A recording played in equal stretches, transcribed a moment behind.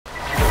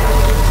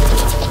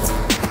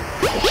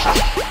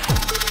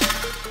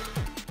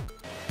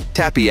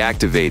Tappy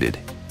activated.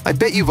 I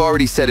bet you've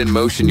already set in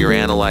motion your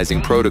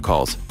analyzing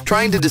protocols,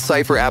 trying to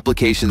decipher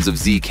applications of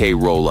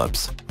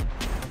ZK-Rollups.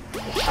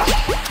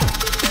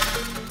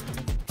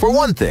 For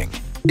one thing,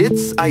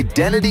 it's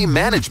identity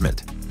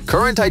management.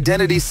 Current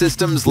identity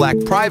systems lack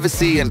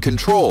privacy and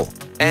control,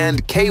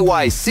 and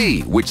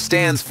KYC, which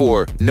stands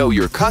for Know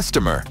Your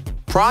Customer,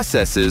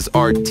 processes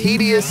are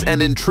tedious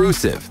and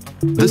intrusive.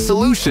 The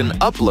solution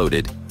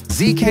uploaded,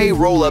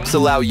 ZK-Rollups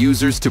allow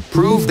users to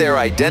prove their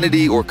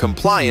identity or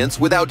compliance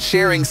without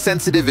sharing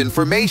sensitive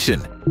information,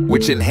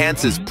 which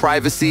enhances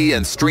privacy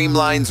and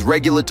streamlines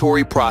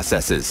regulatory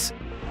processes.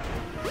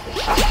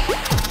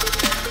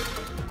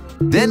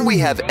 Then we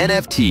have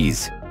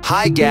NFTs.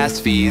 High gas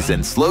fees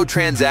and slow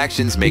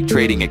transactions make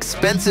trading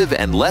expensive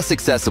and less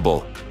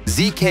accessible.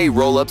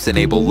 ZK-Rollups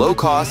enable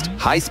low-cost,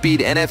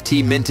 high-speed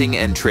NFT minting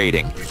and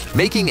trading,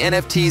 making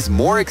NFTs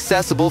more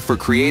accessible for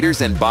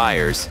creators and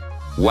buyers.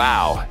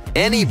 Wow,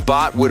 any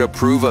bot would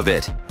approve of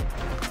it.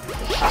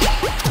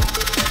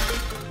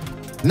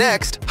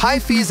 Next, high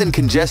fees and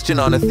congestion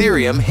on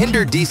Ethereum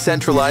hinder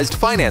decentralized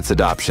finance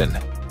adoption.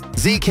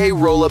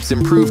 ZK-Rollups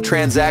improve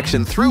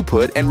transaction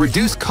throughput and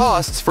reduce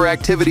costs for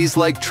activities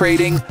like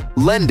trading,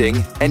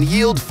 lending, and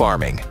yield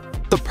farming.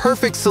 The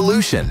perfect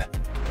solution.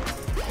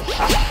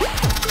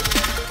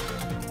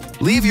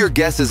 Leave your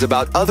guesses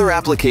about other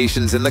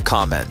applications in the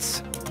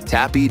comments.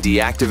 Tappy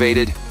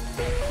deactivated,